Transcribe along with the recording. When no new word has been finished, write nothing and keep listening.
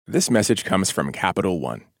This message comes from Capital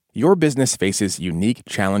One. Your business faces unique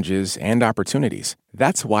challenges and opportunities.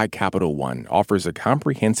 That's why Capital One offers a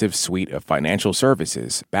comprehensive suite of financial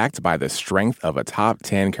services backed by the strength of a top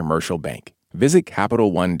 10 commercial bank. Visit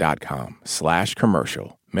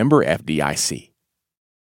CapitalOne.com/commercial. Member FDIC.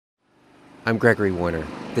 I'm Gregory Warner.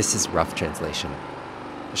 This is Rough Translation,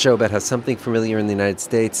 a show about how something familiar in the United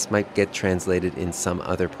States might get translated in some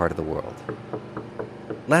other part of the world.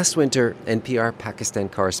 Last winter, NPR Pakistan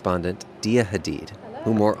correspondent Dia Hadid,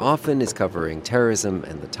 who more often is covering terrorism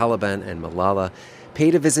and the Taliban and Malala,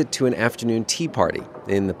 paid a visit to an afternoon tea party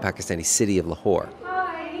in the Pakistani city of Lahore.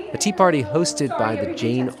 A tea party hosted by the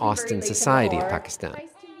Jane Austen Society of Pakistan.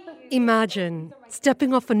 Imagine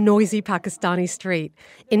stepping off a noisy Pakistani street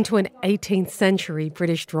into an 18th century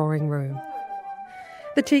British drawing room.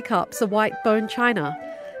 The teacups are white bone china.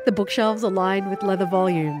 The bookshelves are lined with leather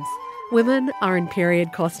volumes. Women are in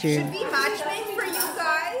period costume. Should we matchmake for you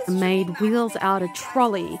guys? A maid wheels out a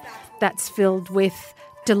trolley that's filled with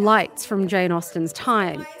delights from Jane Austen's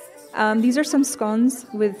time. These are some scones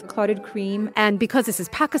with clotted cream. And because this is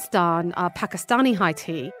Pakistan, Pakistani high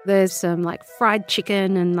tea, there's some fried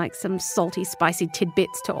chicken and some salty, spicy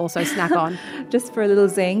tidbits to also snack on. Just for a little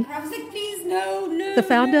zing. I was like, please, no. The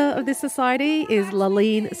founder of this society is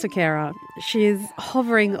Laleen Sakera. She is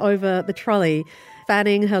hovering over the trolley,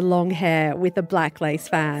 fanning her long hair with a black lace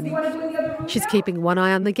fan. She's keeping one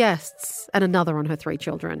eye on the guests and another on her 3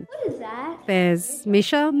 children. What is that? There's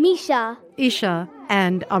Misha, Isha,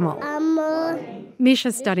 and Amal.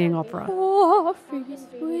 Misha's studying opera.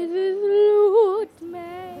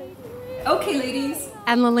 Okay, ladies.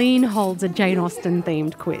 And Laleen holds a Jane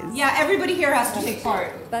Austen-themed quiz. Yeah, everybody here has to take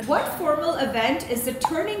part. What formal event is the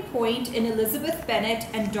turning point in Elizabeth Bennet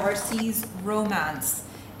and Darcy's romance?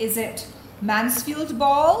 Is it Mansfield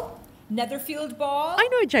Ball, Netherfield Ball, I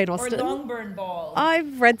know Jane Austen. or Longbourn Ball?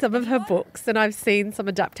 I've read some of her books and I've seen some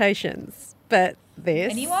adaptations. But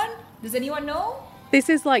this... Anyone? Does anyone know? This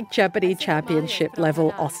is like Jeopardy championship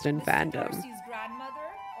level Austen fandom. Darcy's grandmother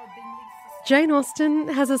or Bingley's sister? Jane Austen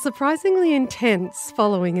has a surprisingly intense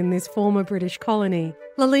following in this former British colony.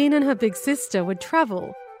 Laleen and her big sister would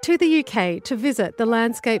travel to the UK to visit the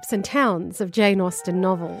landscapes and towns of Jane Austen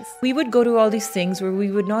novels. We would go to all these things where we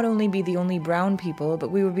would not only be the only brown people, but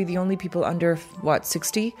we would be the only people under,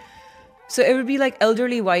 60? So it would be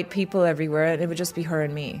elderly white people everywhere, and it would just be her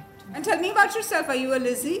and me. And tell me about yourself. Are you a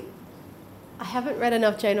Lizzie? I haven't read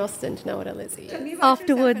enough Jane Austen to know what a Lizzie is.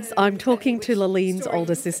 Afterwards, I'm talking to Laleen's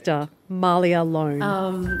older sister, Malia Lone.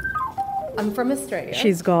 I'm from Australia.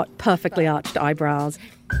 She's got perfectly arched eyebrows,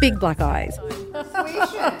 big black eyes.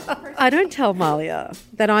 I don't tell Malia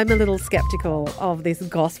that I'm a little skeptical of this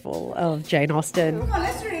gospel of Jane Austen. Come on,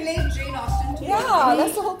 let's relate Jane Austen to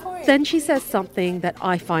That's the whole point. Then she says something that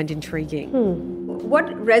I find intriguing. What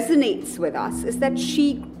resonates with us is that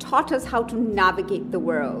she taught us how to navigate the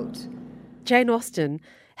world. Jane Austen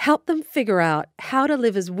helped them figure out how to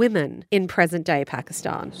live as women in present-day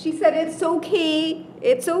Pakistan. She said, it's okay,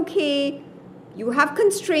 you have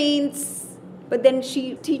constraints, but then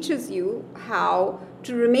she teaches you how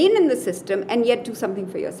to remain in the system and yet do something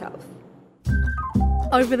for yourself.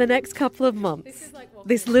 Over the next couple of months,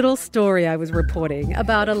 this little story I was reporting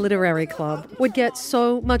about a literary club would get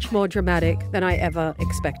so much more dramatic than I ever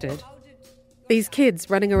expected. These kids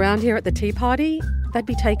running around here at the tea party, they'd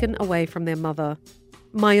be taken away from their mother.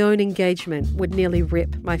 My own engagement would nearly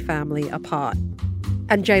rip my family apart.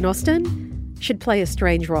 And Jane Austen should play a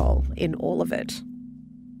strange role in all of it.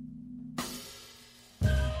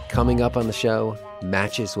 Coming up on the show,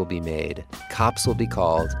 matches will be made, cops will be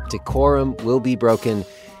called, decorum will be broken,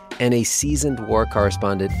 and a seasoned war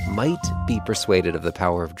correspondent might be persuaded of the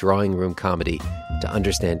power of drawing room comedy to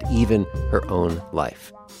understand even her own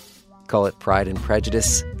life. Call it Pride and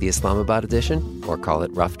Prejudice, the Islamabad edition, or call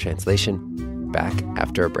it Rough Translation. Back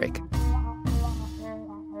after a break.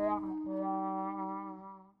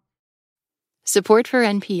 Support for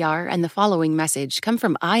NPR and the following message come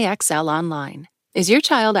from IXL Online. Is your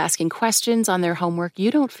child asking questions on their homework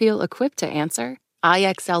you don't feel equipped to answer?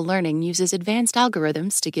 IXL Learning uses advanced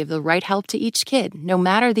algorithms to give the right help to each kid, no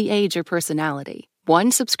matter the age or personality.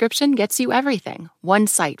 One subscription gets you everything. One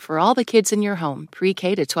site for all the kids in your home,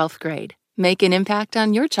 pre-K to 12th grade. Make an impact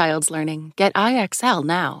on your child's learning. Get IXL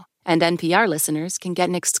now. And NPR listeners can get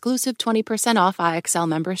an exclusive 20% off IXL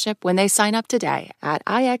membership when they sign up today at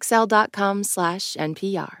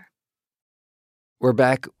IXL.com/NPR. We're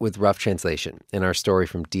back with Rough Translation and our story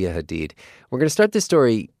from Dia Hadid. We're going to start this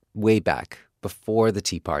story way back, before the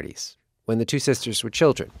tea parties, when the two sisters were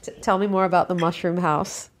children. Tell me more about the mushroom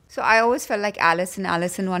house. So I always felt like Alice in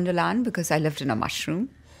Wonderland because I lived in a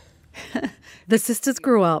mushroom. The sisters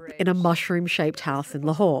grew up in a mushroom-shaped house in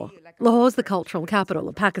Lahore. Lahore's the cultural capital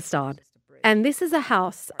of Pakistan. And this is a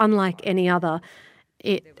house unlike any other.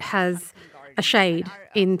 It has a shade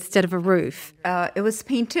instead of a roof. It was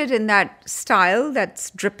painted in that style that's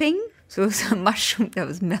dripping. So it was a mushroom that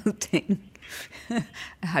was melting. It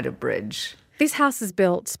had a bridge. This house is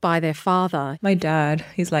built by their father. My dad,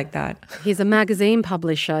 he's like that. He's a magazine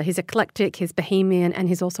publisher. He's eclectic, he's bohemian, and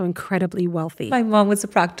he's also incredibly wealthy. My mom was the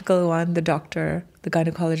practical one, the doctor, the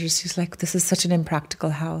gynecologist. She's like, this is such an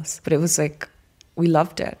impractical house. But it was like, we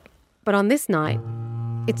loved it. But on this night,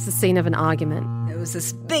 it's the scene of an argument. There was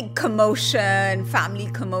this big commotion,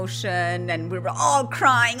 family commotion, and we were all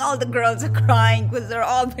crying. All the girls are crying because they're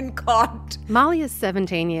all been caught. Malia's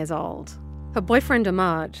 17 years old. Her boyfriend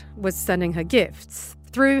Ahmad was sending her gifts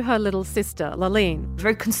through her little sister, Laleen.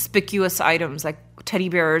 Very conspicuous items like teddy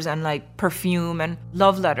bears and like perfume and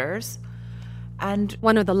love letters. And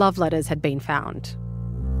one of the love letters had been found.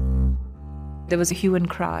 There was a hue and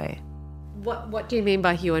cry. What do you mean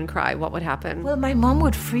by hue and cry? What would happen? Well, my mom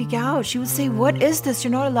would freak out. She would say, what is this?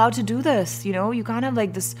 You're not allowed to do this. You know, you can't have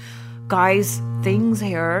like this guy's things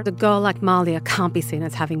here. A girl like Malia can't be seen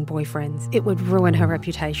as having boyfriends. It would ruin her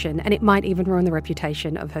reputation, and it might even ruin the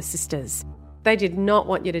reputation of her sisters. They did not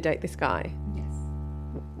want you to date this guy. Yes.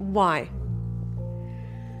 Why?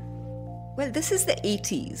 Well, this is the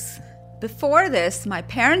 80s. Before this, my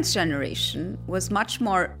parents' generation was much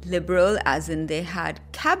more liberal, as in they had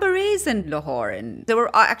cabarets in Lahore. And there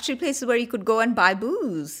were actually places where you could go and buy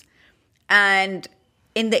booze. And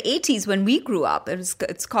in the 80s, when we grew up, it's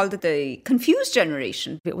called the confused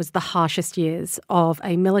generation. It was the harshest years of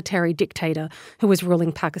a military dictator who was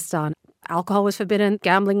ruling Pakistan. Alcohol was forbidden,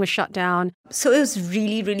 gambling was shut down. So it was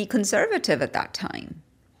really, really conservative at that time.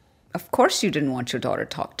 Of course you didn't want your daughter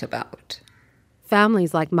talked about.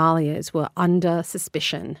 Families like Malia's were under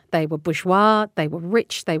suspicion. They were bourgeois, they were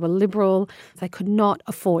rich, they were liberal. They could not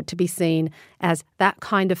afford to be seen as that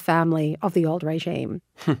kind of family of the old regime.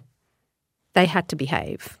 They had to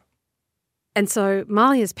behave. And so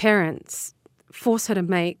Malia's parents forced her to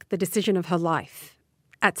make the decision of her life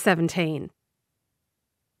at 17.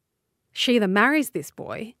 She either marries this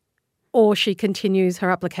boy or she continues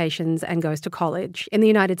her applications and goes to college in the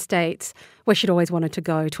United States, where she'd always wanted to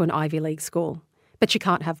go to an Ivy League school. But she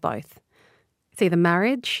can't have both. It's either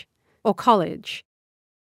marriage or college.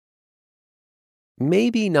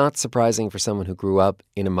 Maybe not surprising for someone who grew up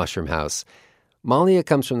in a mushroom house. Malia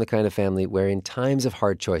comes from the kind of family where in times of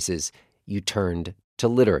hard choices, you turned to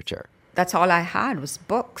literature. That's all I had was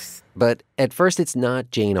books. But at first, it's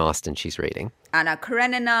not Jane Austen she's reading. Anna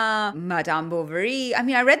Karenina, Madame Bovary. I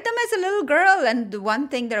mean, I read them as a little girl. And the one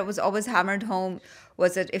thing that was always hammered home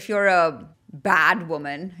was that if you're a bad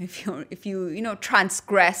woman, if you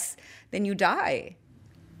transgress, then you die.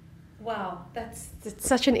 Wow, that's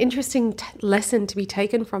such an interesting lesson to be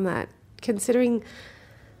taken from that, considering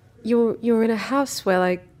you're in a house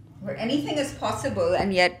where anything is possible,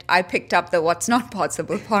 and yet I picked up the what's not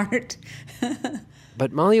possible part.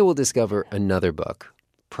 But Malia will discover another book,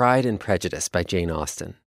 Pride and Prejudice by Jane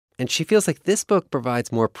Austen. And she feels like this book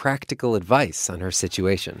provides more practical advice on her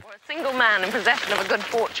situation. A single man in possession of a good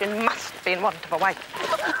fortune must be in want of a wife.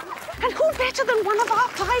 And who better than one of our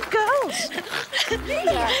 5 girls?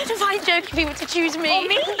 If I joke if you were to choose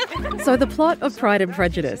me. So the plot of Pride and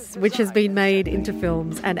Prejudice, which has been made into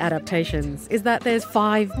films and adaptations, is that there's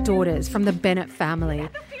 5 daughters from the Bennet family.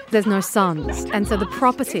 There's no sons, and so the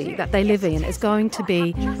property that they live in is going to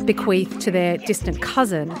be bequeathed to their distant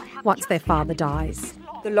cousin once their father dies.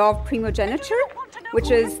 The law of primogeniture,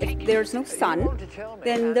 which is if there's no son,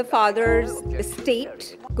 then the father's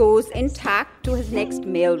estate goes intact to his next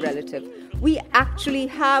male relative. We actually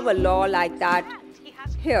have a law like that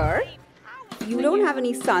here. You don't have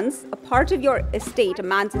any sons. A part of your estate, a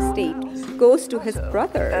man's estate, goes to his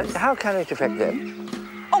brothers. How can it affect them?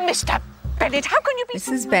 Oh, Mr. Bennet, how can you be...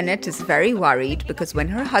 Mrs. Bennet is very worried because when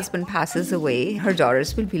her husband passes away, her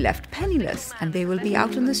daughters will be left penniless and they will be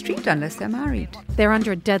out on the street unless they're married. They're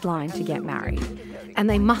under a deadline to get married, and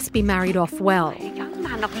they must be married off well. A young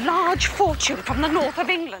man of large fortune from the north of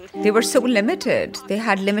England. They were so limited. They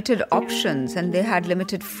had limited options and they had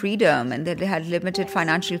limited freedom and they had limited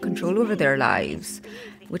financial control over their lives,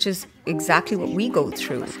 which is exactly what we go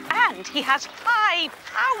through. And he has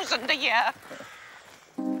 5,000 a year.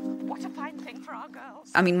 What a fine thing for our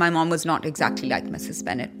girls. I mean, my mom was not exactly like Mrs.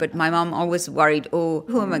 Bennet, but my mom always worried,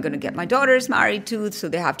 who am I going to get my daughters married to? So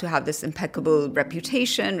they have to have this impeccable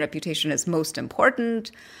reputation. Reputation is most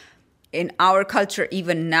important. In our culture,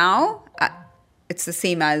 even now, it's the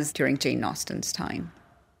same as during Jane Austen's time.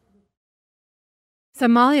 So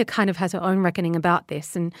Malia kind of has her own reckoning about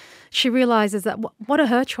this, and she realises that what are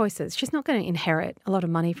her choices? She's not going to inherit a lot of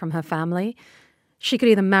money from her family. She could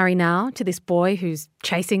either marry now to this boy who's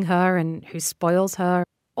chasing her and who spoils her,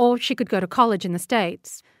 or she could go to college in the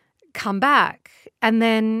States, come back, and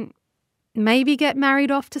then maybe get married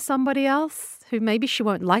off to somebody else who maybe she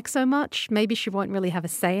won't like so much, maybe she won't really have a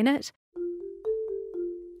say in it.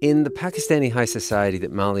 In the Pakistani high society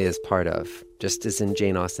that Malia is part of, just as in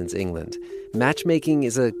Jane Austen's England, matchmaking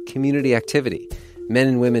is a community activity. Men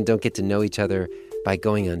and women don't get to know each other by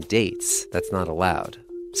going on dates. That's not allowed.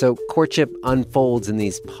 So courtship unfolds in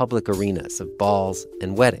these public arenas of balls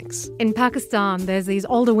and weddings. In Pakistan, there's these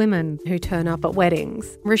older women who turn up at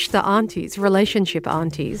weddings, rishta aunties, relationship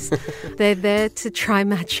aunties. They're there to try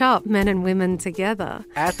match up men and women together.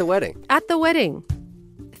 At the wedding? At the wedding.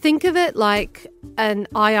 Think of it like an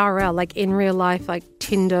IRL, like in real life, like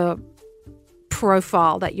Tinder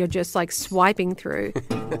profile that you're just like swiping through.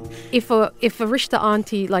 If a rishta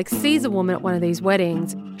auntie like sees a woman at one of these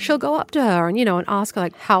weddings, she'll go up to her and, and ask her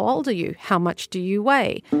like, how old are you? How much do you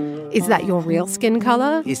weigh? Is that your real skin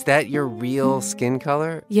color? Is that your real skin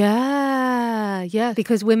color? Yeah,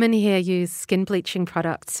 because women here use skin bleaching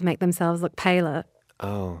products to make themselves look paler.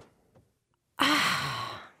 Oh.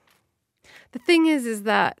 The thing is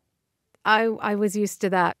that I was used to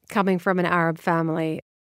that coming from an Arab family.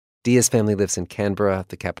 Dia's family lives in Canberra,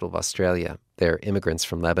 the capital of Australia. They're immigrants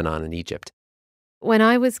from Lebanon and Egypt. When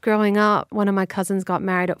I was growing up, one of my cousins got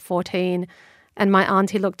married at 14, and my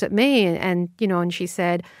auntie looked at me and she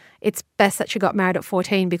said, it's best that she got married at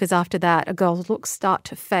 14 because after that, a girl's looks start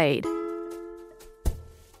to fade.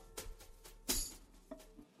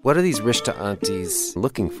 What are these rishta aunties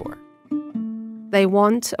looking for? They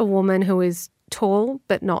want a woman who is tall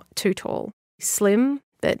but not too tall, slim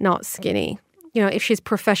but not skinny. If she's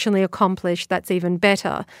professionally accomplished, that's even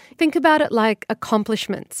better. Think about it like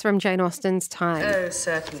accomplishments from Jane Austen's time. Oh,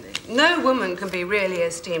 certainly. No woman can be really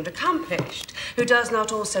esteemed accomplished who does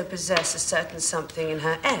not also possess a certain something in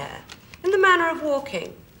her air, in the manner of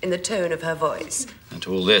walking, in the tone of her voice. And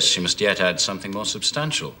to all this, she must yet add something more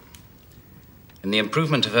substantial. In the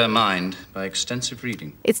improvement of her mind by extensive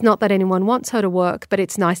reading. It's not that anyone wants her to work, but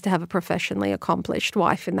it's nice to have a professionally accomplished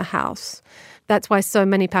wife in the house. That's why so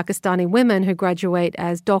many Pakistani women who graduate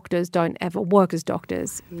as doctors don't ever work as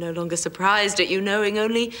doctors. I'm no longer surprised at you knowing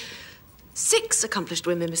only 6 accomplished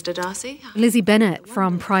women, Mr. Darcy. Lizzie Bennet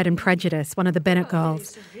from Pride and Prejudice, one of the Bennet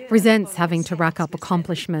girls, resents having to rack up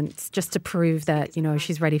accomplishments just to prove that,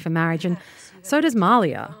 she's ready for marriage. And so does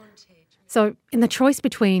Malia. So in the choice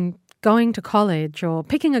between going to college or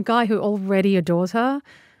picking a guy who already adores her,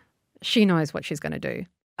 she knows what she's going to do.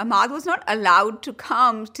 Ahmad was not allowed to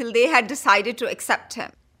come till they had decided to accept him.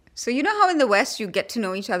 So you know how in the West you get to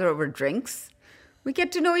know each other over drinks? We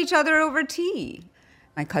get to know each other over tea.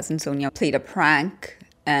 My cousin Sonia played a prank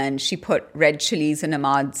and she put red chilies in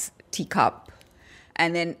Ahmad's teacup.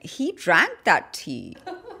 And then he drank that tea.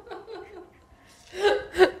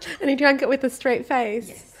 And he drank it with a straight face?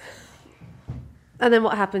 Yes. And then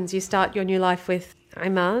what happens? You start your new life with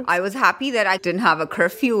Ahmad? I was happy that I didn't have a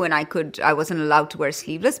curfew and I wasn't allowed to wear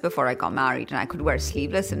sleeveless before I got married, and I could wear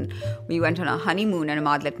sleeveless, and we went on a honeymoon and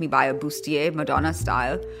Ahmad let me buy a bustier, Madonna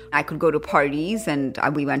style. I could go to parties and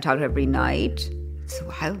we went out every night. So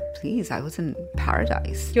I was in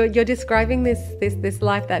paradise. You're describing this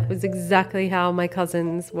life that was exactly how my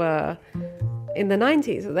cousins were in the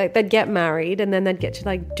 90s. They'd get married and then they'd get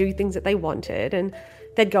to do things that they wanted and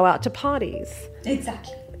they'd go out to parties.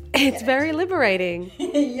 Exactly. It's very liberating.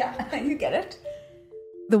 Yeah, you get it.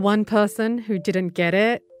 The one person who didn't get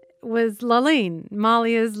it was Laleen,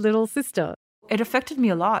 Malia's little sister. It affected me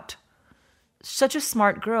a lot. Such a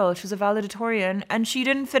smart girl. She was a valedictorian, and she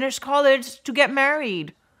didn't finish college to get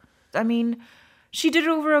married. I mean, she did it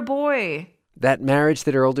over a boy. That marriage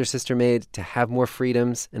that her older sister made to have more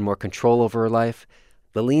freedoms and more control over her life,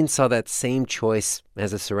 Laleen saw that same choice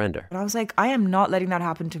as a surrender. But I was like, I am not letting that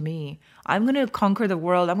happen to me. I'm going to conquer the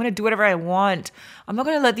world. I'm going to do whatever I want. I'm not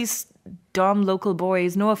going to let these dumb local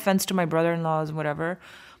boys, no offense to my brother-in-laws and whatever,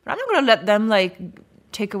 but I'm not going to let them,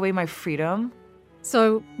 take away my freedom.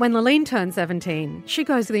 So when Laleen turns 17, she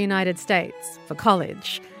goes to the United States for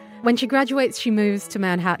college. When she graduates, she moves to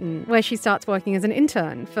Manhattan, where she starts working as an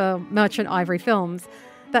intern for Merchant Ivory Films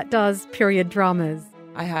that does period dramas.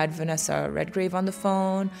 I had Vanessa Redgrave on the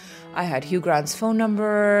phone. I had Hugh Grant's phone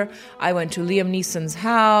number. I went to Liam Neeson's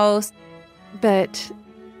house. But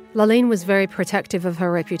Laleen was very protective of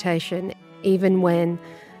her reputation, even when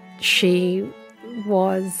she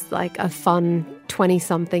was a fun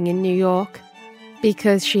 20-something in New York,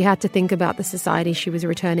 because she had to think about the society she was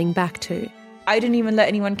returning back to. I didn't even let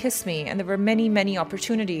anyone kiss me, and there were many, many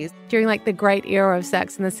opportunities. During like the great era of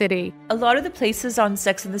Sex and the City. A lot of the places on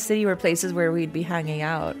Sex and the City were places where we'd be hanging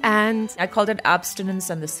out. And I called it Abstinence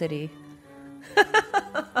and the City.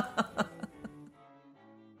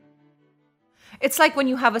 It's like when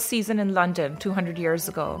you have a season in London 200 years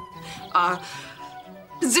ago. Our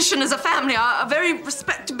position as a family, our very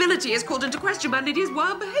respectability is called into question by Lydia's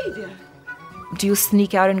wild behaviour. Do you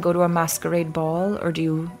sneak out and go to a masquerade ball, or do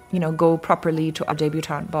you, go properly to a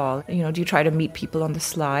debutante ball? Do you try to meet people on the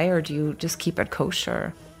sly, or do you just keep it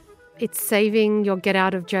kosher? It's saving your get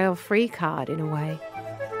out of jail free card in a way.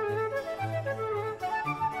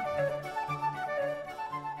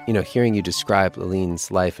 Hearing you describe Lalene's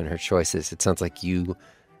life and her choices, it sounds like you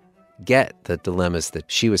get the dilemmas that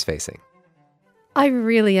she was facing. I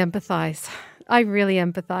really empathize.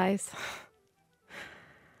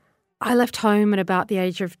 I left home at about the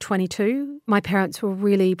age of 22. My parents were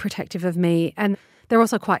really protective of me, and they're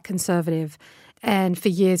also quite conservative. And for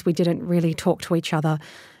years, we didn't really talk to each other.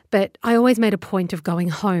 But I always made a point of going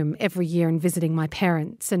home every year and visiting my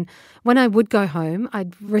parents. And when I would go home,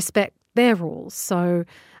 I'd respect their rules. So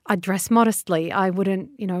I'd dress modestly. I wouldn't,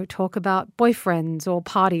 talk about boyfriends or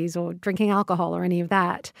parties or drinking alcohol or any of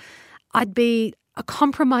that. I'd be a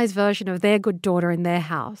compromised version of their good daughter in their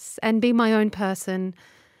house and be my own person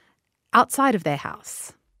outside of their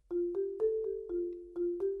house.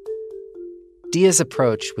 Dia's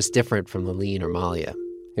approach was different from Lalene or Malia.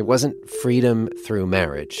 It wasn't freedom through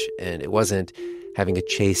marriage, and it wasn't having a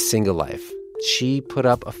chaste single life. She put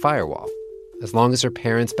up a firewall. As long as her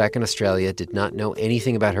parents back in Australia did not know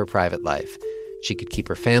anything about her private life, she could keep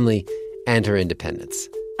her family and her independence.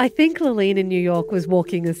 I think Lalene in New York was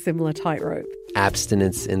walking a similar tightrope.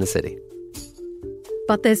 Abstinence in the city.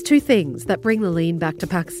 But there's two things that bring Lalene back to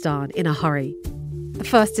Pakistan in a hurry. The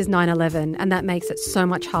first is 9/11, and that makes it so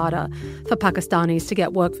much harder for Pakistanis to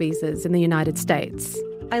get work visas in the United States.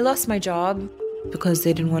 I lost my job because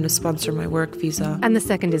they didn't want to sponsor my work visa. And the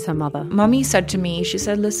second is her mother. Mommy said to me, she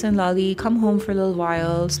said, listen, Lali, come home for a little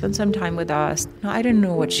while, spend some time with us. Now, I didn't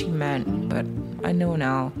know what she meant, but I know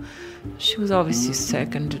now. She was obviously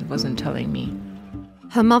sick and wasn't telling me.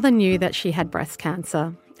 Her mother knew that she had breast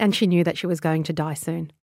cancer, and she knew that she was going to die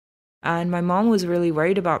soon. And my mom was really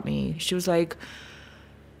worried about me. She was like,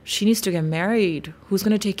 she needs to get married. Who's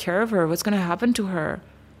going to take care of her? What's going to happen to her?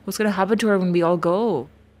 What's going to happen to her when we all go?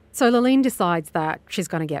 So Lalene decides that she's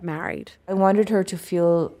going to get married. I wanted her to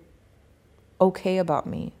feel okay about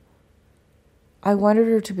me. I wanted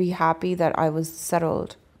her to be happy that I was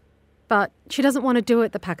settled. But she doesn't want to do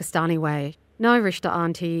it the Pakistani way. No rishta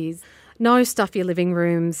aunties, no stuffy living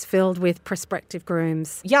rooms filled with prospective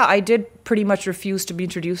grooms. Yeah, I did pretty much refuse to be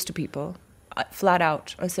introduced to people. Flat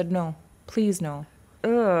out. I said no. Please no.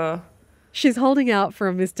 Ugh. She's holding out for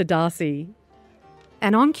a Mr. Darcy.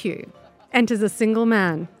 And on cue enters a single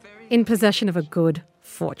man in possession of a good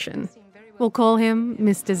fortune. We'll call him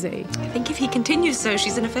Mr. Z. I think if he continues so,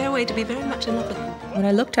 she's in a fair way to be very much in love with him. When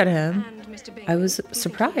I looked at him, I was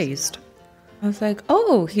surprised. I was like,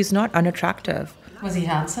 oh, he's not unattractive. Was he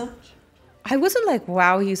handsome? I wasn't like,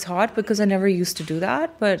 wow, he's hot, because I never used to do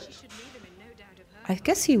that, but I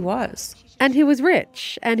guess he was. And he was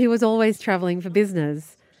rich, and he was always travelling for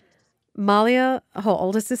business. Malia, her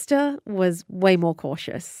older sister, was way more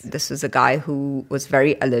cautious. This was a guy who was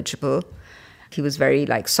very eligible. He was very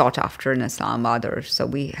sought after in Islamabad, so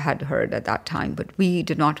we had heard at that time, but we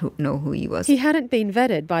did not know who he was. He hadn't been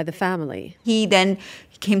vetted by the family. He then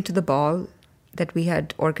came to the ball that we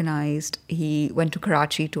had organized. He went to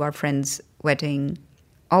Karachi to our friend's wedding.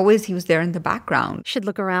 Always he was there in the background. She'd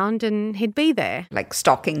look around and he'd be there. Like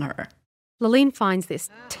stalking her. Lalene finds this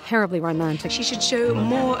terribly romantic. She should show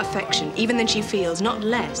more affection, even than she feels, not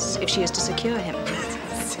less, if she is to secure him.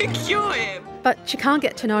 Secure him? But she can't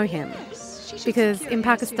get to know him. Because in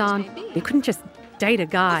Pakistan, you couldn't just date a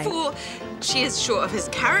guy. Before she is sure of his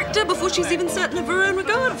character, before she's even certain of her own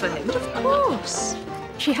regard for him. But of course.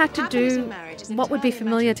 She had to do what would be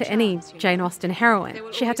familiar to any Jane Austen heroine.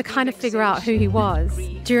 She had to kind of figure out who he was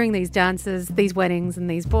during these dances, these weddings, and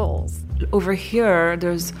these balls. Over here,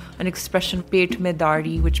 there's an expression, pet mein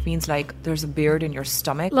daadi, which means there's a beard in your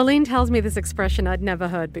stomach. Lalene tells me this expression I'd never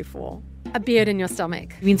heard before. A beard in your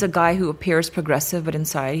stomach. It means a guy who appears progressive, but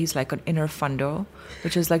inside he's like an inner fundo,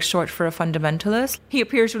 which is short for a fundamentalist. He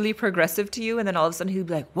appears really progressive to you, and then all of a sudden he'll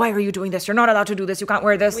be like, why are you doing this? You're not allowed to do this. You can't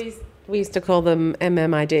wear this. We used to call them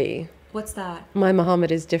MMID. What's that? My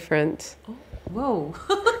Muhammad is different. Oh, whoa.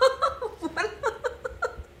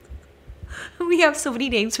 We have so many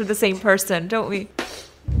names for the same person, don't we?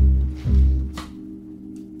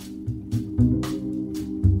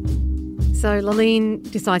 So Lalene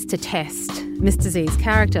decides to test Mr. Z's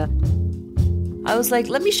character. I was like,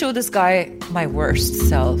 let me show this guy my worst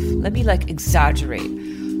self. Let me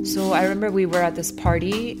exaggerate. So I remember we were at this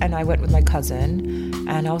party and I went with my cousin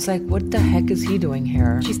and I was like, what the heck is he doing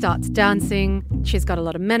here? She starts dancing. She's got a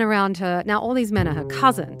lot of men around her. Now, all these men are her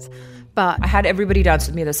cousins, but I had everybody dance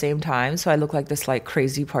with me at the same time. So I looked like this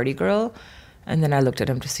crazy party girl. And then I looked at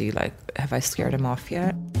him to see have I scared him off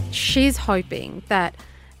yet? She's hoping that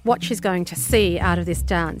what she's going to see out of this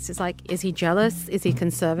dance is is he jealous? Is he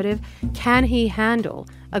conservative? Can he handle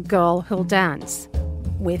a girl who'll dance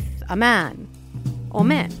with a man or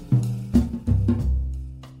men?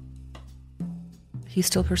 He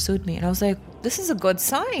still pursued me. And I was like, this is a good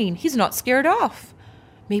sign. He's not scared off.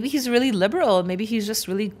 Maybe he's really liberal. Maybe he's just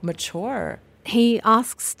really mature. He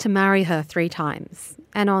asks to marry her 3 times.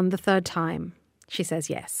 And on the 3rd time, she says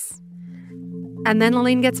yes. And then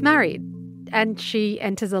Laaleen gets married. And she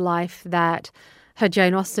enters a life that her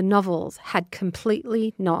Jane Austen novels had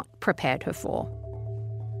completely not prepared her for.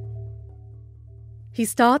 He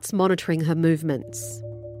starts monitoring her movements,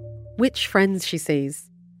 which friends she sees.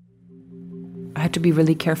 I had to be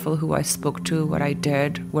really careful who I spoke to, what I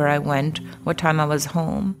did, where I went, what time I was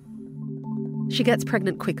home. She gets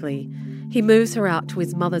pregnant quickly. He moves her out to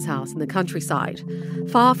his mother's house in the countryside,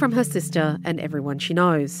 far from her sister and everyone she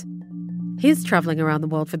knows. He's travelling around the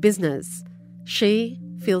world for business. She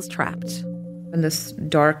feels trapped. In this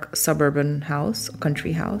dark suburban house, a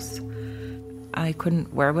country house, I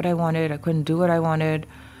couldn't wear what I wanted. I couldn't do what I wanted.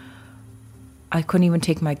 I couldn't even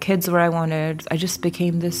take my kids where I wanted. I just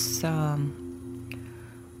became this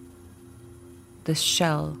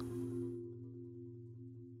shell.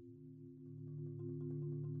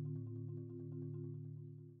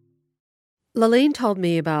 Laaleen told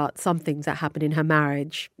me about some things that happened in her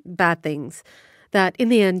marriage, bad things, that in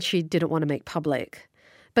the end she didn't want to make public.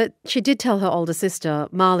 But she did tell her older sister,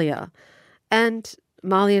 Malia. And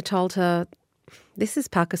Malia told her, this is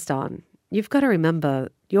Pakistan. You've got to remember,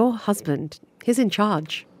 your husband, he's in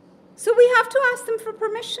charge. So we have to ask them for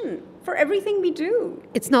permission for everything we do.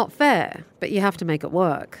 It's not fair, but you have to make it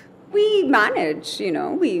work. We manage,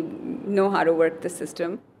 we know how to work the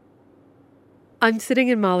system. I'm sitting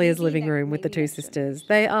in Malia's living room with the 2 sisters.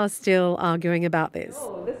 They are still arguing about this.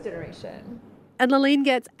 Oh, this generation. And Laaleen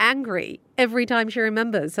gets angry every time she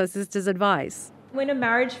remembers her sister's advice. When a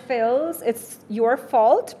marriage fails, it's your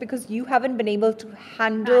fault because you haven't been able to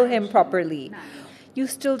handle him properly. You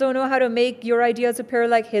still don't know how to make your ideas appear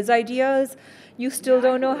like his ideas. You still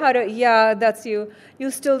don't know how to, that's you. You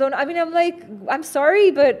still don't, I'm sorry,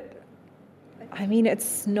 but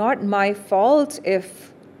it's not my fault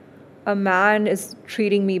if a man is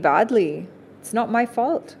treating me badly. It's not my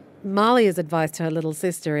fault. Malia's advice to her little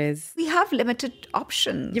sister is, we have limited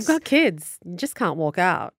options. You've got kids. You just can't walk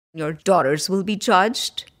out. Your daughters will be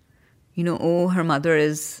judged. Her mother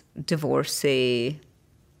is divorcee.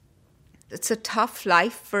 It's a tough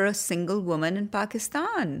life for a single woman in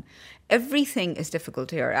Pakistan. Everything is difficult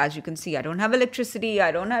here. As you can see, I don't have electricity.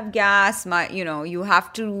 I don't have gas. You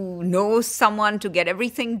have to know someone to get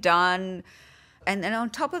everything done. And then on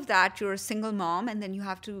top of that, you're a single mom, and then you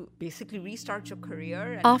have to basically restart your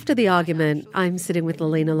career. After the argument, I'm sitting with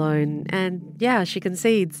Laaleen alone, and she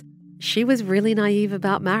concedes. She was really naive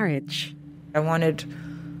about marriage. I wanted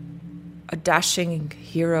a dashing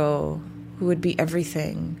hero who would be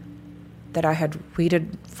everything that I had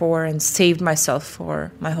waited for and saved myself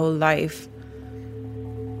for my whole life.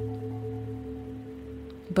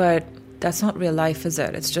 But that's not real life, is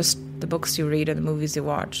it? It's just the books you read and the movies you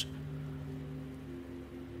watch.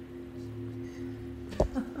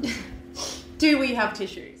 Do we have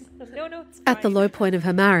tissues? No. At the low point of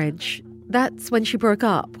her marriage, that's when she broke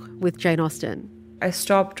up with Jane Austen. I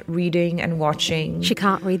stopped reading and watching. She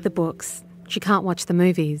can't read the books. She can't watch the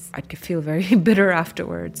movies. I'd feel very bitter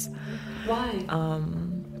afterwards. Why?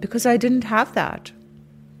 Because I didn't have that.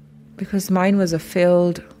 Because mine was a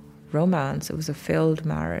failed romance. It was a failed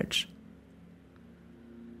marriage.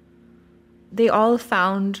 They all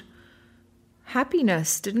found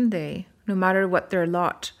happiness, didn't they? No matter what their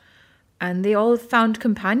lot. And they all found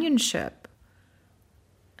companionship.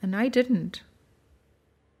 And I didn't.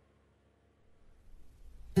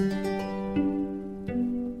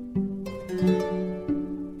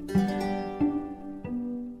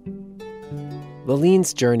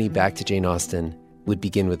 Laaleen's journey back to Jane Austen would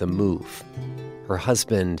begin with a move. Her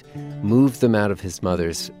husband moved them out of his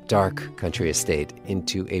mother's dark country estate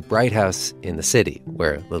into a bright house in the city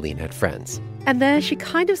where Laaleen had friends. And there she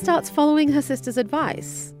kind of starts following her sister's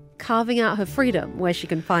advice, carving out her freedom where she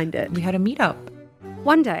can find it. We had a meetup.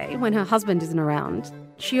 One day, when her husband isn't around,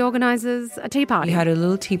 she organises a tea party. We had a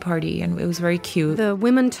little tea party and it was very cute. The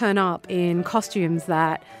women turn up in costumes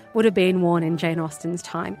that would have been worn in Jane Austen's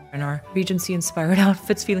time. In our Regency-inspired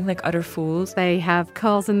outfits, feeling like utter fools. They have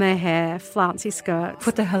curls in their hair, flouncy skirts.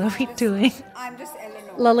 What the hell are we doing?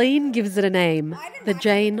 Laleen gives it a name, the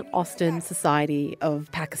Jane Austen Society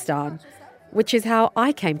of Pakistan, which is how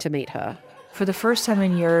I came to meet her. For the first time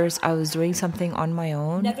in years, I was doing something on my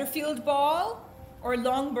own. Netherfield ball or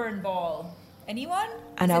Longburn ball? Anyone?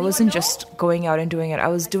 And I wasn't just going out and doing it. I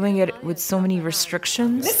was doing it with so many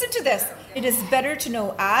restrictions. Listen to this. It is better to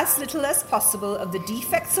know as little as possible of the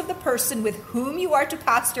defects of the person with whom you are to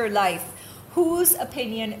pass your life. Whose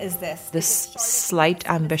opinion is this? This slight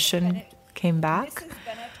ambition came back,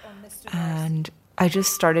 and I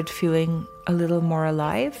just started feeling a little more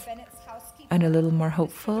alive and a little more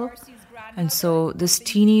hopeful. And so this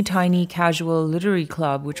teeny tiny casual literary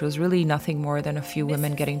club, which was really nothing more than a few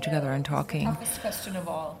women getting together and talking, Question of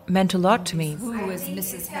all. meant a lot to me. Who is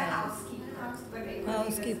Mrs. Hale?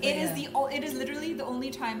 Housekeeper. It is literally the only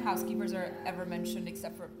time housekeepers are ever mentioned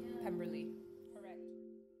except for Pemberley. Correct.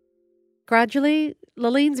 Gradually,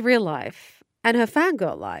 Laleen's real life and her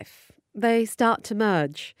fangirl life, they start to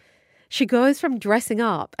merge. She goes from dressing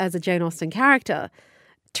up as a Jane Austen character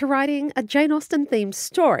to writing a Jane Austen-themed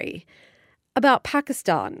story about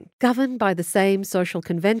Pakistan, governed by the same social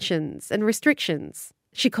conventions and restrictions.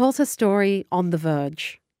 She calls her story On the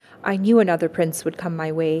Verge. I knew another prince would come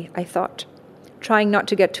my way, I thought, trying not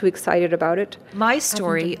to get too excited about it. My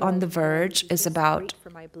story, On the Verge, is about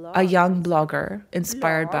a young blogger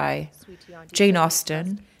inspired by Jane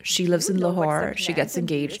Austen. She lives in Lahore. She gets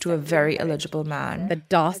engaged to a very eligible man. The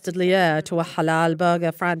dastardly heir to a halal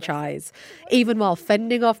burger franchise, even while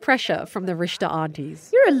fending off pressure from the Rishta aunties.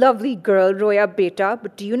 You're a lovely girl, Roya Beta,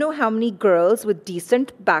 but do you know how many girls with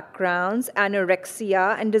decent backgrounds,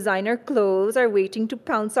 anorexia, and designer clothes are waiting to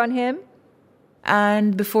pounce on him?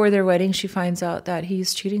 And before their wedding, she finds out that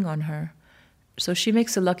he's cheating on her. So she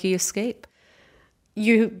makes a lucky escape.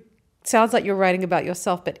 Sounds like you're writing about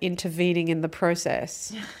yourself, but intervening in the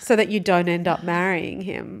process so that you don't end up marrying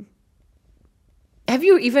him. Have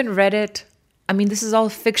you even read it? I mean, this is all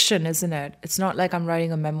fiction, isn't it? It's not like I'm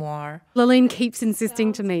writing a memoir. Laleen keeps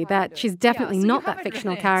insisting to me that she's definitely not that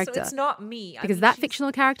fictional character. So it's not me. Because that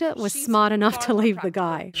fictional character was smart enough to leave the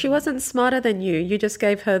guy. She wasn't smarter than you. You just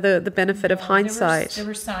gave her the benefit of hindsight. There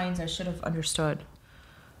were signs I should have understood.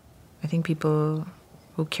 I think people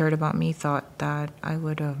who cared about me thought that I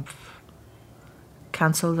would have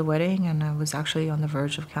canceled the wedding, and I was actually on the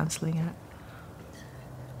verge of canceling it.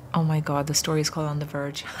 Oh my God, the story is called On the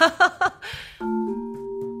Verge.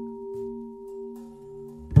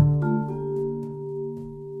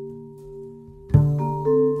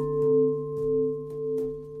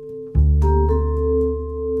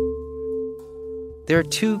 There are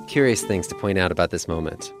two curious things to point out about this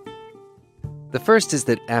moment. The first is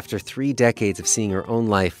that after 3 decades of seeing her own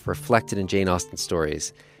life reflected in Jane Austen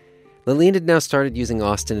stories, Laleen had now started using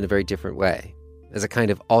Austen in a very different way, as a kind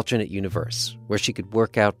of alternate universe where she could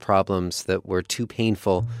work out problems that were too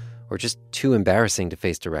painful or just too embarrassing to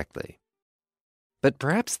face directly. But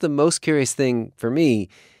perhaps the most curious thing for me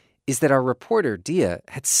is that our reporter, Dia,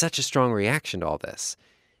 had such a strong reaction to all this.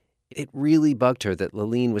 It really bugged her that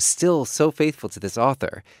Laleen was still so faithful to this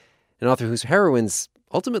author, an author whose heroines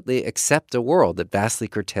ultimately accept a world that vastly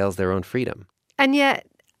curtails their own freedom. And yet,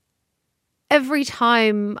 every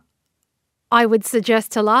time I would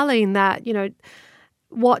suggest to Laleen that,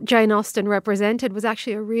 what Jane Austen represented was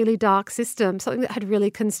actually a really dark system, something that had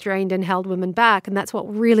really constrained and held women back. And that's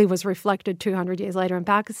what really was reflected 200 years later in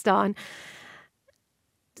Pakistan.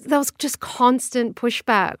 There was just constant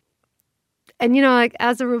pushback. And,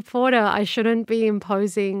 as a reporter, I shouldn't be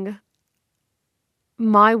imposing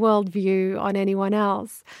my worldview on anyone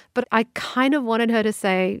else. But I kind of wanted her to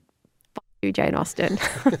say, "F you, Jane Austen."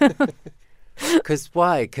 Because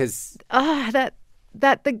why? Because that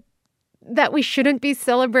we shouldn't be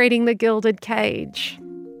celebrating the gilded cage.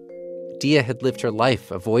 Dia had lived her life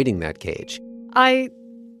avoiding that cage.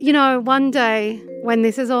 One day when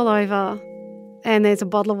this is all over and there's a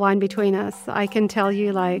bottle of wine between us, I can tell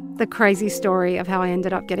you the crazy story of how I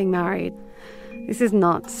ended up getting married. This is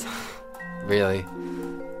nuts. Really?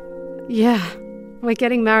 Yeah. We're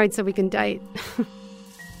getting married so we can date.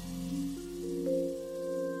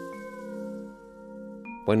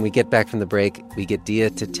 When we get back from the break, we get Dia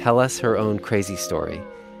to tell us her own crazy story.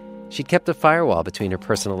 She'd kept a firewall between her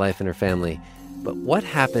personal life and her family, but what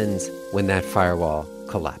happens when that firewall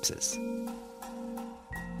collapses?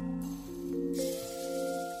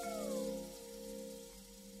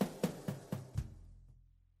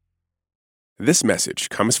 This message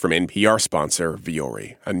comes from NPR sponsor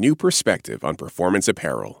Vuori, a new perspective on performance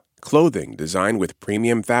apparel. Clothing designed with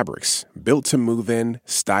premium fabrics, built to move in,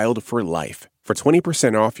 styled for life. For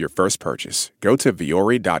 20% off your first purchase, go to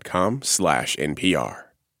vuori.com/NPR.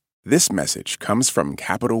 This message comes from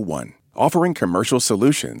Capital One, offering commercial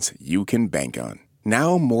solutions you can bank on.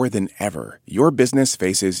 Now more than ever, your business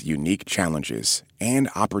faces unique challenges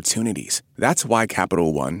and opportunities. That's why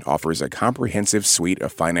Capital One offers a comprehensive suite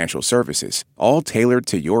of financial services, all tailored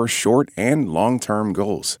to your short and long-term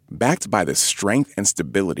goals. Backed by the strength and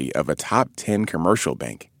stability of a top 10 commercial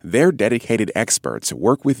bank, their dedicated experts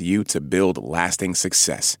work with you to build lasting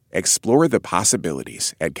success. Explore the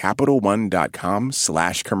possibilities at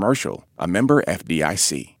CapitalOne.com/commercial, a member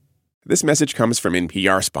FDIC. This message comes from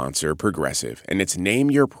NPR sponsor Progressive, and it's Name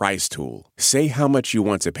Your Price tool. Say how much you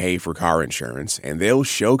want to pay for car insurance, and they'll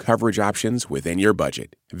show coverage options within your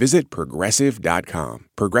budget. Visit Progressive.com.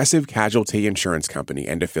 Progressive Casualty Insurance Company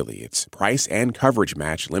and Affiliates. Price and coverage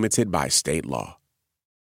match limited by state law.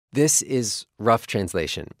 This is Rough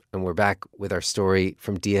Translation, and we're back with our story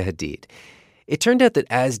from Dia Hadid. It turned out that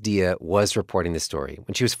as Dia was reporting the story,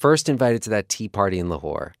 when she was first invited to that tea party in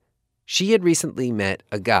Lahore, she had recently met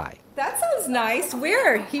a guy. That sounds nice.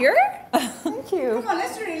 Where? Here? Thank you. Come on,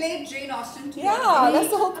 let's relate Jane Austen to Yeah, that's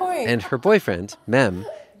the whole point. And her boyfriend, Mem,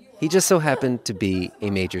 he just so happened to be a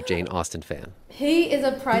major Jane Austen fan. He is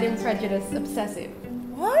a Pride and Prejudice obsessive.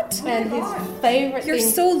 What? And his favorite You're thing...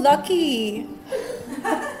 so lucky.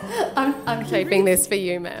 I'm keeping this for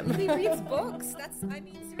you, ma'am. He reads books.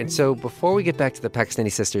 And so before we get back to the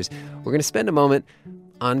Pakistani sisters, we're going to spend a moment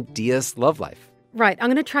on Dia's love life. Right, I'm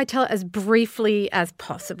going to try to tell it as briefly as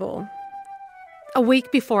possible. A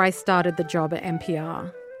week before I started the job at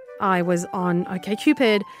NPR, I was on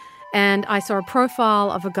OkCupid and I saw a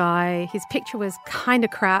profile of a guy. His picture was kind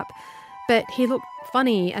of crap, but he looked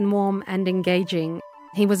funny and warm and engaging.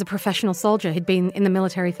 He was a professional soldier. He'd been in the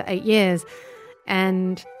military for 8 years.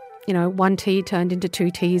 And, you know, one tea turned into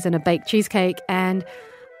 2 teas and a baked cheesecake. And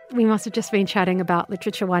we must have just been chatting about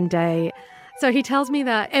literature one day. So he tells me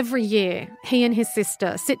that every year he and his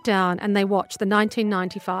sister sit down and they watch the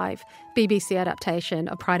 1995 BBC adaptation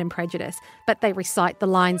of Pride and Prejudice, but they recite the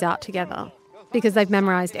lines out together because they've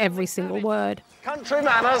memorized every single word. Country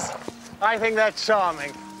manners, I think that's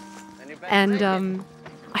charming. And I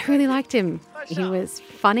really liked him. He was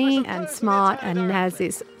funny and smart and has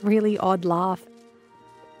this really odd laugh.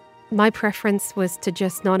 My preference was to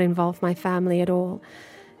just not involve my family at all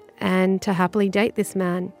and to happily date this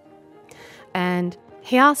man. And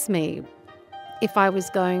he asked me if I was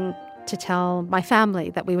going to tell my family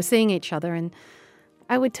that we were seeing each other. And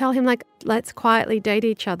I would tell him, like, let's quietly date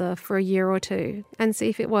each other for a year or two and see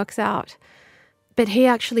if it works out. But he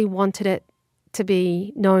actually wanted it to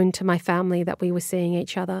be known to my family that we were seeing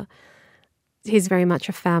each other. He's very much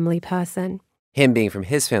a family person. Him being from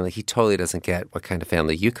his family, he totally doesn't get what kind of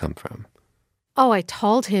family you come from. Oh, I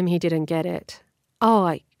told him he didn't get it. Oh,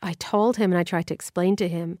 I told him and I tried to explain to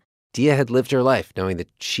him. Dia had lived her life knowing that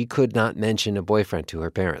she could not mention a boyfriend to her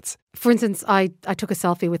parents. For instance, I took a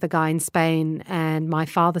selfie with a guy in Spain and my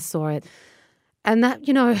father saw it. And that,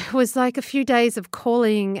 you know, was like a few days of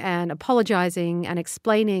calling and apologizing and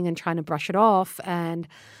explaining and trying to brush it off and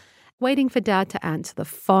waiting for Dad to answer the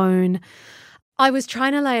phone. I was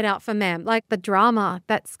trying to lay it out for Mem, like the drama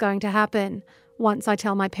that's going to happen once I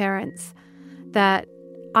tell my parents that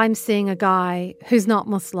I'm seeing a guy who's not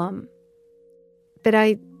Muslim. But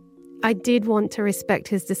I did want to respect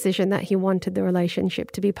his decision that he wanted the relationship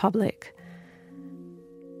to be public.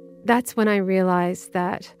 That's when I realized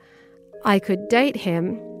that I could date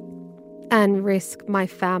him and risk my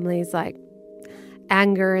family's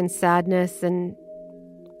anger and sadness and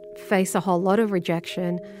face a whole lot of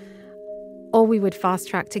rejection, or we would fast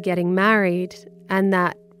track to getting married and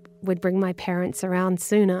that would bring my parents around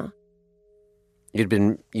sooner. You'd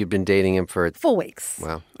been dating him for 4 weeks.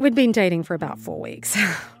 Wow. We'd been dating for about 4 weeks.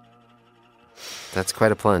 That's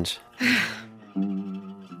quite a plunge.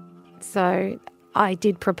 So I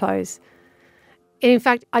did propose. In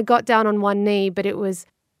fact, I got down on one knee, but it was,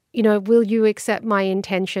 you know, will you accept my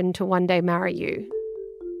intention to one day marry you?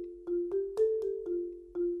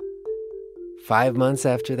 5 months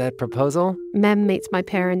after that proposal? Mem meets my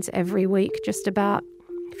parents every week, just about,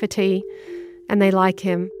 for tea, and they like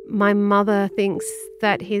him. My mother thinks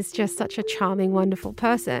that he's just such a charming, wonderful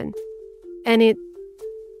person. And it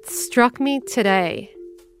struck me today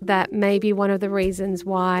that maybe one of the reasons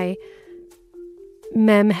why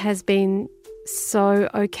Mem has been so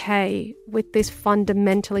okay with this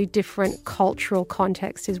fundamentally different cultural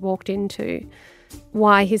context he's walked into,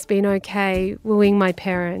 why he's been okay wooing my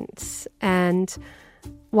parents and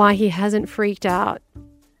why he hasn't freaked out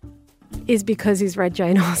is because he's read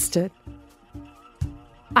Jane Austen.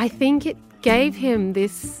 I think it gave him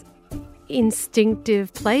this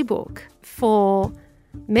instinctive playbook for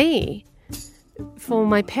me, for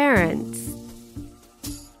my parents.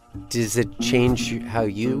 Does it change how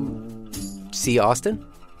you see Austen?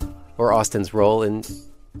 Or Austen's role in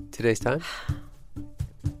today's time?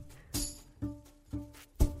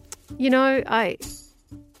 You know,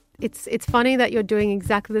 it's funny that you're doing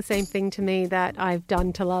exactly the same thing to me that I've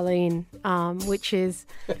done to Laleen, which is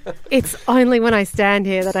it's only when I stand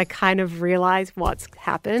here that I kind of realize what's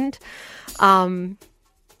happened. And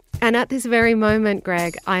at this very moment,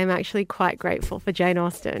 Greg, I am actually quite grateful for Jane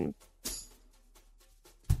Austen.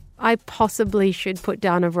 I possibly should put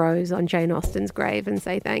down a rose on Jane Austen's grave and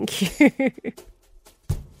say thank you.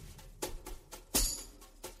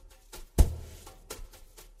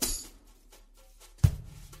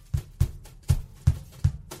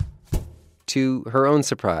 To her own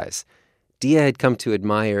surprise, Dia had come to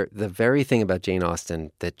admire the very thing about Jane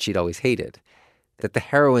Austen that she'd always hated, that the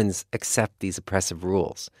heroines accept these oppressive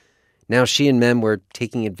rules. Now she and Mem were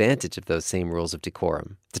taking advantage of those same rules of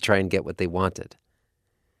decorum to try and get what they wanted.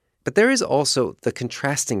 But there is also the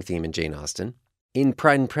contrasting theme in Jane Austen. In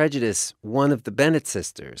Pride and Prejudice, one of the Bennet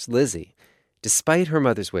sisters, Lizzie, despite her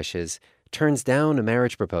mother's wishes, turns down a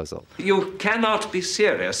marriage proposal. You cannot be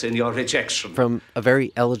serious in your rejection. From a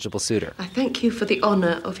very eligible suitor. I thank you for the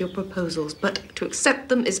honour of your proposals, but to accept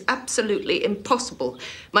them is absolutely impossible.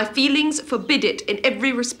 My feelings forbid it in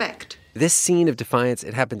every respect. This scene of defiance,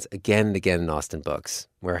 it happens again and again in Austen books,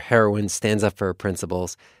 where a heroine stands up for her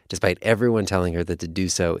principles, despite everyone telling her that to do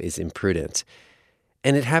so is imprudent.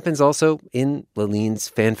 And it happens also in Laleen's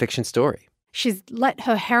fan fiction story. She's let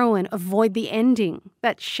her heroine avoid the ending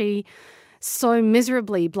that she so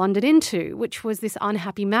miserably blundered into, which was this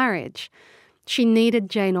unhappy marriage. She needed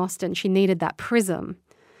Jane Austen. She needed that prism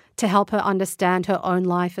to help her understand her own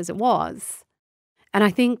life as it was. And I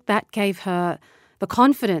think that gave her the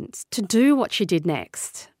confidence to do what she did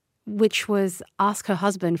next, which was ask her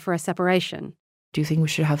husband for a separation. Do you think we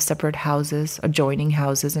should have separate houses, adjoining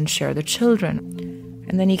houses, and share the children?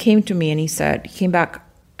 And then he came to me and he came back,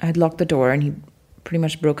 I had locked the door and he pretty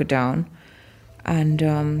much broke it down.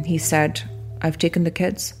 And he said, I've taken the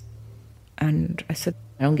kids. And I said,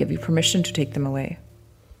 I don't give you permission to take them away.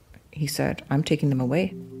 He said, I'm taking them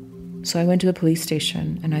away. So I went to the police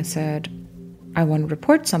station and I said, I want to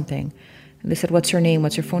report something. And they said, what's your name?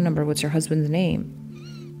 What's your phone number? What's your husband's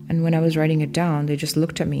name? And when I was writing it down, they just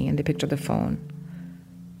looked at me and they picked up the phone.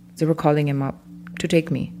 They were calling him up to take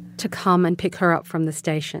me. To come and pick her up from the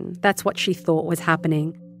station. That's what she thought was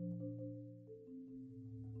happening.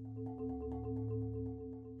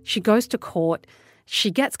 She goes to court. She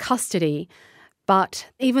gets custody. But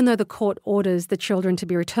even though the court orders the children to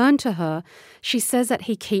be returned to her, she says that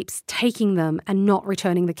he keeps taking them and not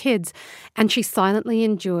returning the kids. And she silently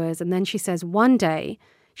endures. And then she says one day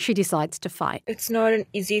she decides to fight. It's not an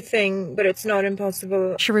easy thing, but it's not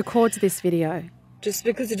impossible. She records this video. Just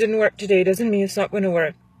because it didn't work today doesn't mean it's not going to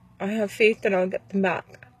work. I have faith that I'll get them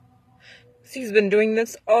back. He's been doing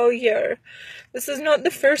this all year. This is not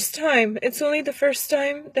the first time. It's only the first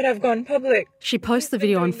time that I've gone public. She posts the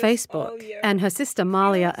video on Facebook, and her sister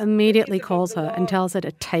Malia immediately calls her and tells her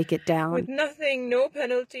to take it down. With nothing, no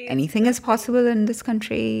penalties. Anything is possible in this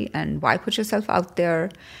country, and why put yourself out there?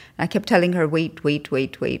 And I kept telling her, wait.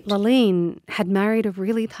 Laleen had married a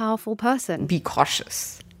really powerful person. Be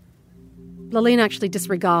cautious. Laleen actually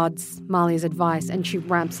disregards Malia's advice and she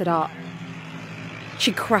ramps it up.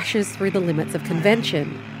 She crashes through the limits of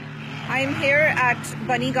convention. I'm here at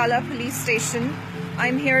Banigala police station.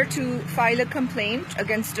 I'm here to file a complaint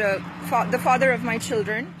against the father of my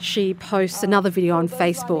children. She posts another video on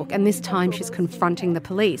Facebook, and this time she's confronting the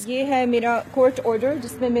police. She's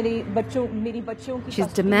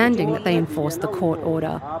demanding that they enforce the court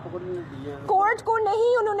order.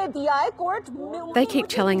 They keep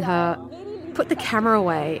telling her, put the camera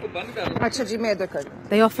away.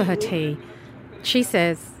 They offer her tea. She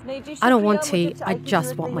says, I don't want tea, I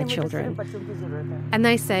just want my children. And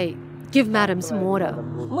they say, give madam some water.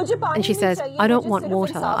 And she says, I don't want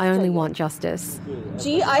water, I only want justice.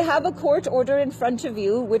 I have a court order in front of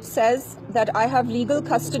you which says that I have legal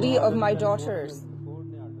custody of my daughters.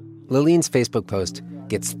 Laleen's Facebook post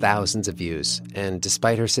gets thousands of views, and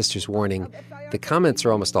despite her sister's warning, the comments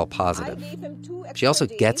are almost all positive. She also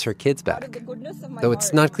gets her kids back, though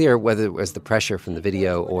it's not clear whether it was the pressure from the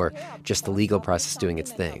video or just the legal process doing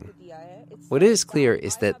its thing. What is clear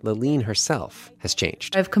is that Laleen herself has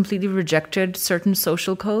changed. I've completely rejected certain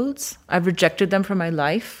social codes. I've rejected them from my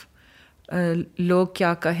life. Log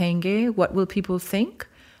kya kahenge? What will people think?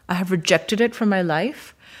 I have rejected it from my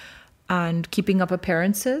life. And keeping up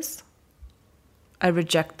appearances, I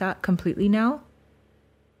reject that completely now.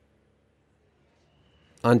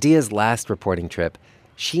 On Dia's last reporting trip,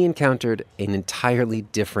 she encountered an entirely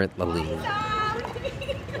different Laleen.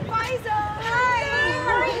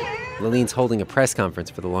 Lalene's holding a press conference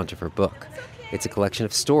for the launch of her book. It's a collection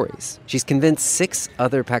of stories. She's convinced 6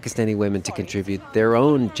 other Pakistani women to contribute their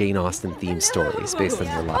own Jane Austen-themed stories based on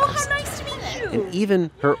their lives. Nice to meet you. And even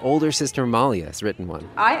her older sister Malia has written one.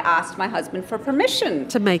 I asked my husband for permission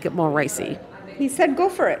to make it more racy. He said, go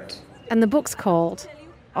for it. And the book's called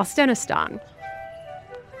Austenistan.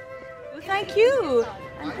 Well, thank you.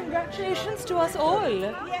 And congratulations to us all.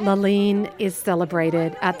 Laleen is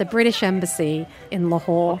celebrated at the British Embassy in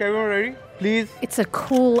Lahore. Okay, we're ready. Please. It's a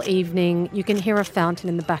cool evening. You can hear a fountain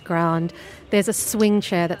in the background. There's a swing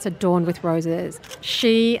chair that's adorned with roses.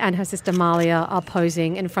 She and her sister Malia are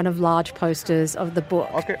posing in front of large posters of the book.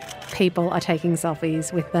 Okay. People are taking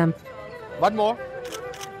selfies with them. One more.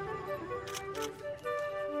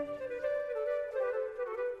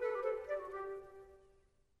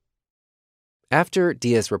 After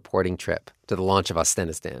Dia's reporting trip to the launch of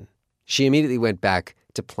Austenistan, she immediately went back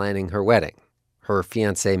to planning her wedding. Her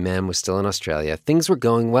fiancé, Mem, was still in Australia. Things were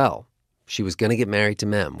going well. She was going to get married to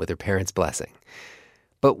Mem with her parents' blessing.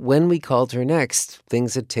 But when we called her next,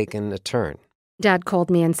 things had taken a turn. Dad called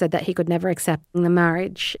me and said that he could never accept the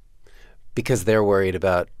marriage. Because they're worried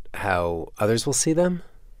about how others will see them?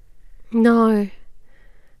 No.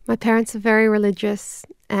 My parents are very religious,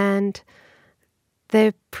 and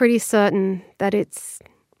they're pretty certain that it's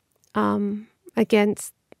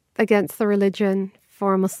against the religion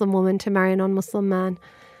for a Muslim woman to marry a non-Muslim man.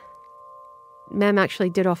 Mem actually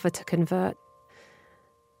did offer to convert,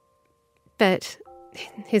 but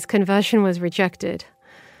his conversion was rejected.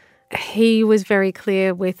 He was very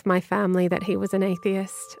clear with my family that he was an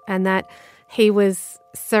atheist and that he was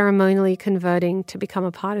ceremonially converting to become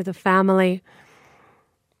a part of the family.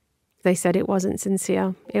 They said it wasn't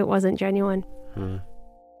sincere. It wasn't genuine.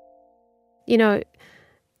 You know,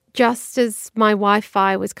 just as my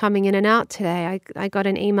Wi-Fi was coming in and out today, I got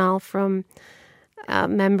an email from a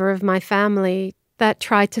member of my family that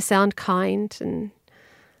tried to sound kind and,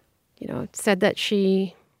 you know, said that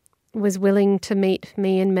she was willing to meet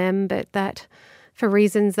me and Mem, but that for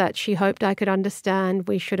reasons that she hoped I could understand,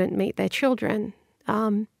 we shouldn't meet their children.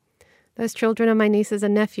 Those children are my nieces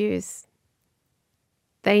and nephews.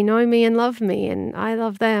 They know me and love me, and I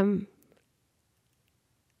love them.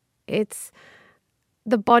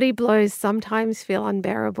 The body blows sometimes feel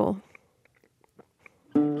unbearable.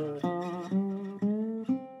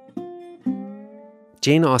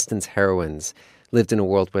 Jane Austen's heroines lived in a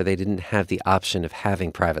world where they didn't have the option of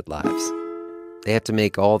having private lives. They had to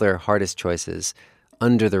make all their hardest choices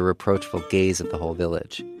under the reproachful gaze of the whole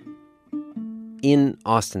village. In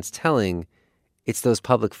Austen's telling, it's those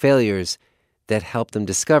public failures that help them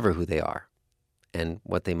discover who they are and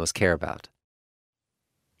what they most care about.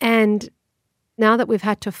 And now that we've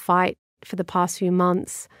had to fight for the past few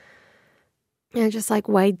months, just like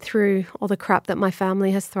wade through all the crap that my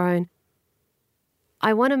family has thrown,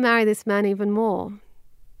 I want to marry this man even more.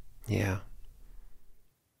 Yeah.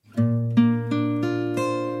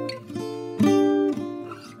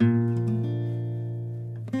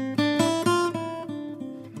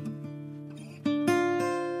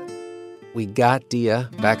 We got Dia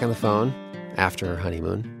back on the phone after her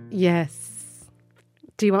honeymoon. Yes.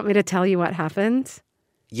 Do you want me to tell you what happened?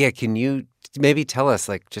 Yeah, can you maybe tell us,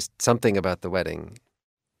 just something about the wedding?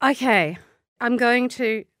 Okay. I'm going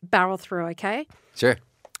to barrel through, okay? Sure.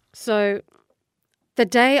 So, the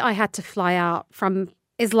day I had to fly out from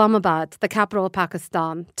Islamabad, the capital of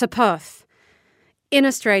Pakistan, to Perth, in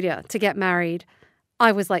Australia, to get married,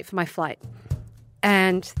 I was late for my flight.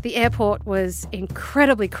 And the airport was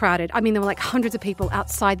incredibly crowded. I mean, there were like hundreds of people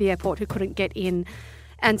outside the airport who couldn't get in.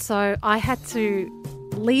 And so I had to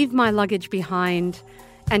leave my luggage behind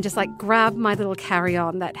and just grab my little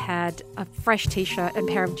carry-on that had a fresh t-shirt and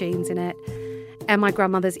pair of jeans in it and my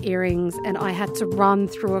grandmother's earrings. And I had to run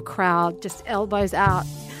through a crowd, just elbows out.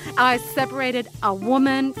 I separated a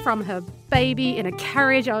woman from her baby in a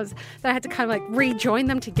carriage. I had to kind of rejoin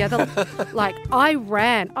them together. I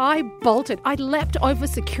ran, I bolted, I leapt over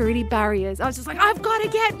security barriers. I was just I've got to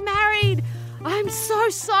get married. I'm so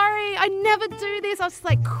sorry. I never do this. I was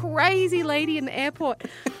just crazy lady in the airport.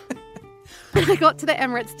 And I got to the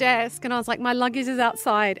Emirates desk and I was my luggage is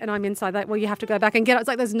outside and I'm inside. Well, you have to go back and get it.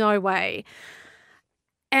 It's there's no way.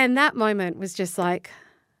 And that moment was just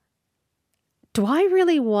do I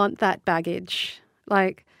really want that baggage?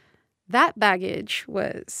 That baggage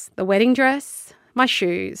was the wedding dress, my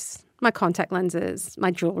shoes, my contact lenses,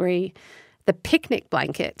 my jewelry, the picnic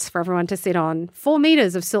blankets for everyone to sit on, 4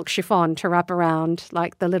 meters of silk chiffon to wrap around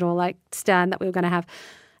like the little like stand that we were going to have.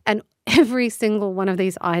 And every single one of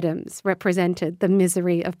these items represented the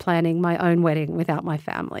misery of planning my own wedding without my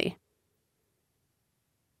family.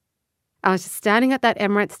 I was just standing at that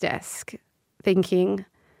Emirates desk thinking,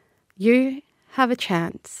 you have a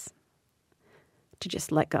chance to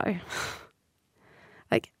just let go.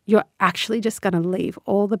 Like, you're actually just going to leave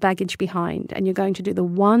all the baggage behind and you're going to do the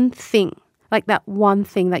one thing, like that one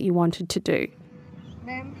thing that you wanted to do.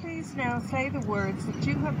 Ma'am, please now say the words that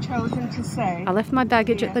you have chosen to say. I left my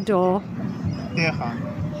baggage at the door. Dear Khan,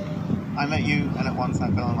 I met you and at once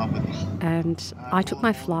I fell in love with you. And I took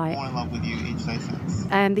my flight. More in love with you each day since.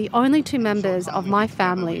 And the only 2 members of my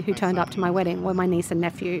family who turned up to my wedding were my niece and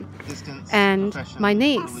nephew. And my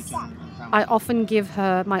niece, I often give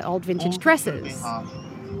her my old vintage dresses.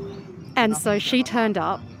 And so she turned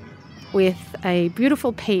up with a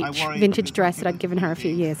beautiful peach vintage dress that I'd given her a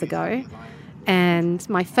few years ago, and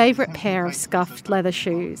my favourite pair of scuffed leather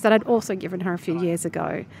shoes that I'd also given her a few years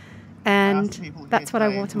ago. And that's what I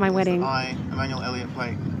wore to my wedding. I, Emmanuel Elliott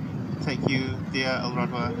Blake, take you, dear El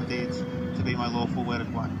Radwa Hadid, to be my lawful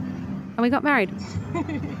wedded wife. And we got married.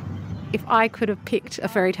 If I could have picked a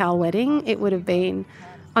fairy tale wedding, it would have been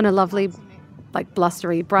on a lovely, like,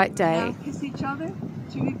 blustery, bright day. Now kiss each other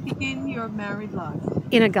to begin your married life.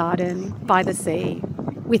 In a garden, by the sea,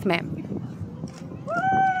 with Mem.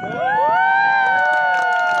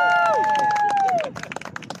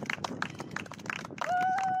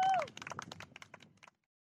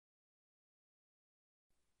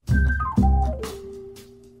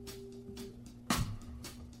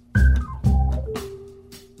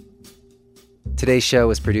 Today's show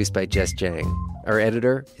was produced by Jess Jang. Our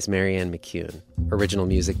editor is Marianne McCune. Original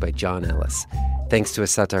music by John Ellis. Thanks to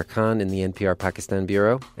Asatar Khan in the NPR Pakistan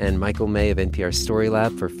Bureau and Michael May of NPR Story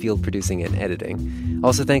Lab for field producing and editing.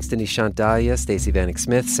 Also thanks to Nishant Dahlia, Stacey Vanek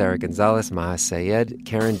Smith, Sarah Gonzalez, Maha Sayed,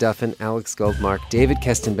 Karen Duffin, Alex Goldmark, David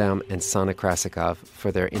Kestenbaum, and Sana Krasikov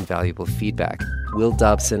for their invaluable feedback. Will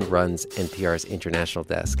Dobson runs NPR's international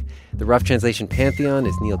desk. The Rough Translation Pantheon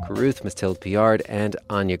is Neil Carruth, Mathilde Piard, and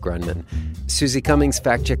Anya Grunman. Susie Cummings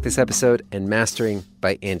fact-checked this episode, and mastering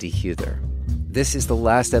by Andy Huther. This is the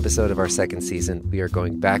last episode of our second season. We are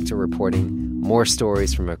going back to reporting more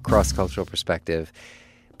stories from a cross-cultural perspective.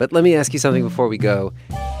 But let me ask you something before we go.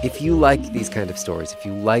 If you like these kind of stories, if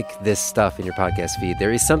you like this stuff in your podcast feed,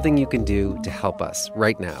 there is something you can do to help us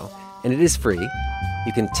right now. And it is free.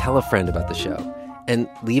 You can tell a friend about the show and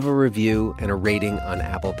leave a review and a rating on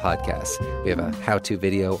Apple Podcasts. We have a how-to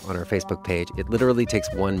video on our Facebook page. It literally takes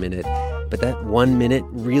 1 minute, but that 1 minute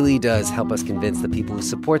really does help us convince the people who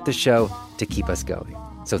support the show to keep us going.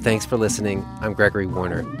 So thanks for listening. I'm Gregory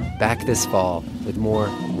Warner, back this fall with more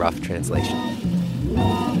Rough Translation.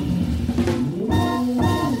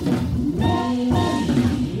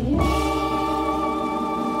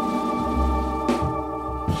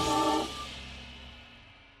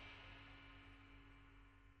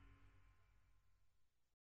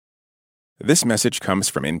 This message comes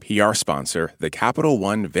from NPR sponsor, the Capital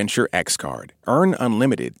One Venture X Card. Earn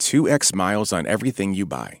unlimited 2x miles on everything you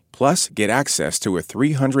buy. Plus, get access to a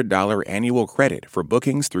 $300 annual credit for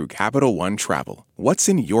bookings through Capital One Travel. What's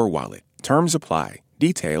in your wallet? Terms apply.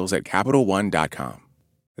 Details at CapitalOne.com.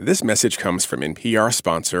 This message comes from NPR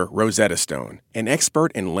sponsor Rosetta Stone, an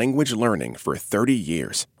expert in language learning for 30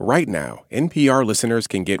 years. Right now, NPR listeners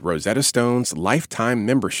can get Rosetta Stone's lifetime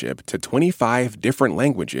membership to 25 different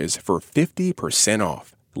languages for 50%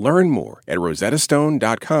 off. Learn more at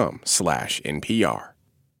rosettastone.com/NPR.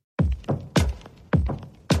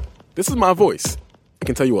 This is my voice. It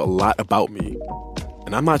can tell you a lot about me,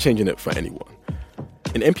 and I'm not changing it for anyone.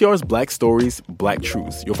 In NPR's Black Stories, Black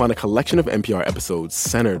Truths, you'll find a collection of NPR episodes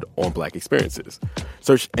centered on Black experiences.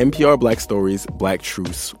 Search NPR Black Stories, Black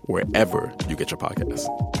Truths wherever you get your podcasts.